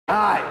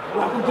Hi,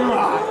 welcome to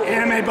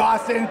Anime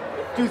Boston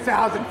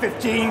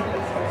 2015.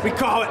 We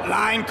call it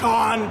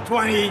LineCon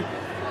 20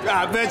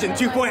 version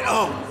 2.0.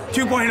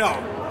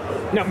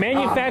 2.0. No,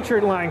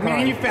 manufactured LineCon.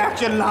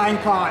 Manufactured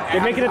LineCon.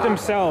 They're making it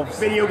themselves.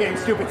 Video game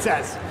stupid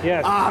says.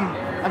 Yes.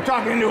 I'm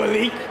talking into a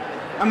leak.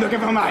 I'm looking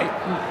for my.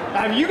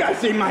 Have you guys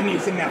seen my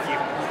niece and nephew?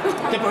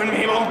 Dipper and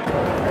Mabel.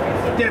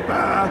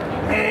 Dipper,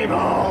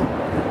 Mabel,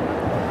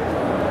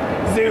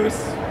 Zeus.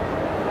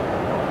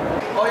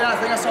 Oh yeah, I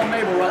think I saw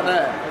Mabel right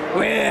there.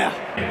 Where?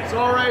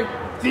 Sorry.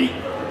 See,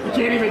 you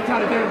can't even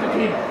tell the difference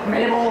between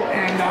Mabel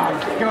and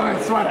girl in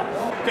a sweater.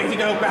 Crazy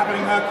girl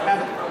grappling hook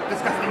has a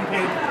disgusting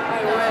pig.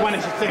 One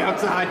that should stay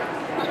outside.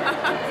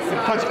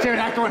 Punch a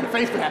pterodactyl in the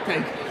face with that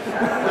pig.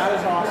 That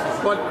is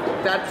awesome.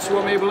 But that's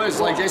what Mabel is.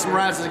 Like Jason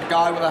Mraz is a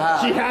guy with a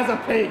hat. She has a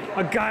pig.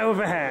 A guy with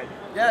a hat.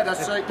 Yeah,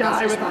 that's like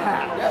Guy with a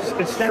hat. Yes.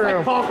 It's That's true.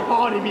 like Paul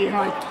Capaldi being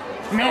like,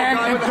 man,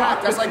 guy and with a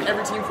hat. That's like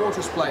every Team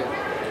Fortress player.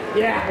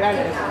 Yeah, that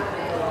is.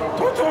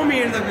 Don't throw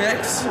me into the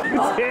mix.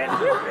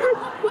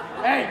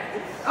 Hey,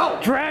 oh,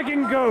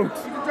 Dragon Goat.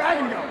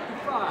 Dragon Goat.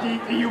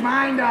 Do you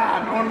mind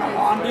mowing my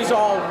lawn? He's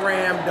all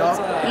rammed up.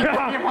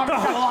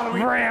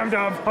 Rammed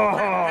up.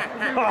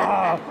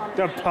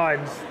 The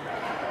puns.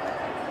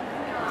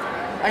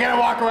 I gotta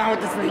walk around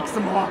with this leak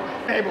some more.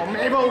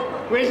 Mabel,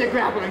 where's your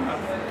grappling hook?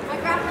 My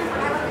grappling hook,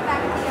 I left it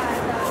back at the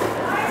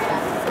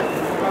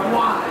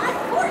Why?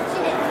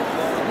 Unfortunate.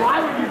 Why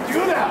would you do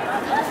that?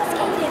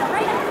 Confiscated it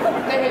right now.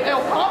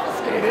 They'll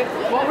confiscate it.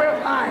 Well, we're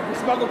fine. We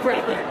smuggle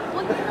crack in.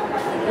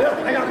 Look,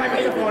 I got my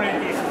megaphone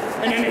in here.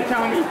 And then they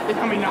tell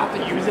me not to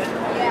use it.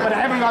 Yeah. But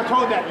I haven't got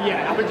told that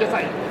yet. I've been just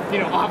like, you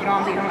know, off and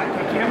on being like,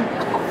 pick him.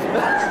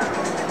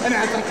 And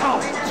then it's like,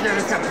 oh, sure,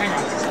 let's hang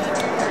on.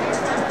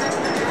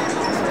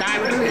 Die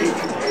with a leak.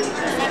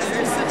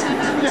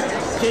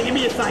 Can you give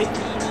me a sight?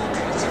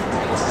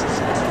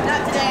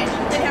 Not today.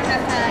 Didn't have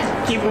enough time.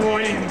 Keep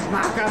avoiding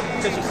Maka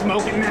because she's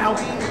smoking now.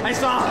 I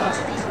saw her.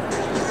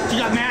 She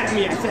got mad at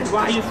me. I said,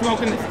 why are you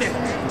smoking the stick?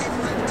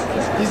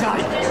 She's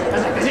like, I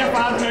was like, does your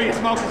father know you're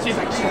smoking? She's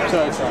like, shut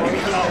up. Leave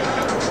me alone.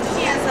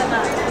 She has some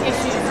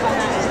issues on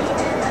that.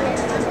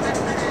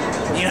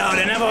 You know,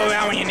 they're never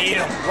around when you need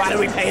them. Why do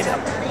we pay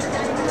them?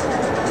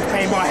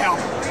 Pay more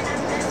help.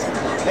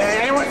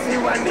 Hey, anyone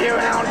see Wendy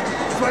around?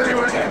 Supposed to be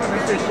working for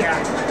Mr. Chef.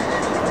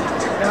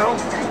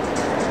 No?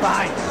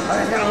 Fine. I'm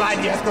just gonna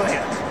ride the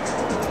escalator.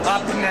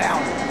 Up and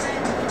down.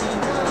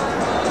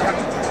 Yep.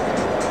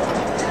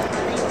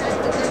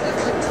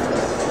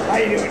 How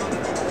you doing?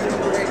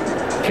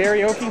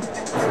 Karaoke?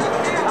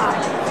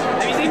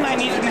 Have you seen my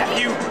niece and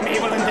nephew,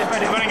 Mabel and Dipper,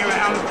 they're running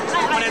around?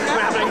 One is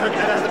grappling hook,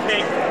 that has a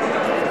pig.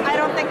 I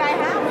don't think I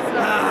have. So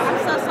I'm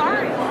so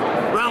sorry.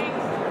 Well,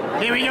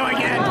 here we go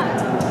again.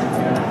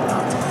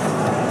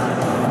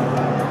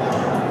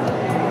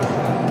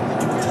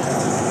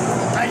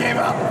 I gave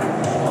up.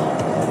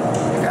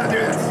 I gotta do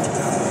this.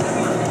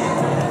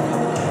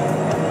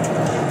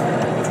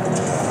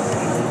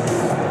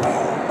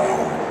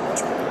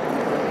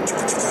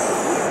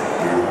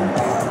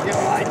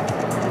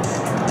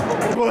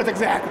 Well,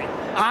 exactly.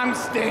 I'm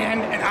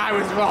Stan and I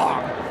was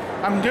wrong.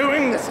 I'm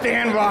doing the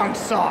Stan Wrong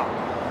song.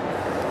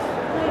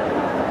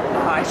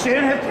 I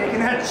shouldn't have taken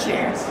that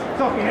chance.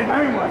 It's okay, it's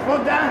my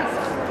remorseful dance.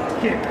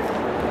 Kick,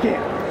 kick,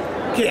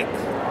 kick,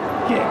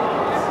 kick.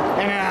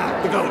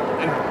 And the goat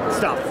and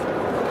stuff.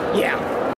 Yeah.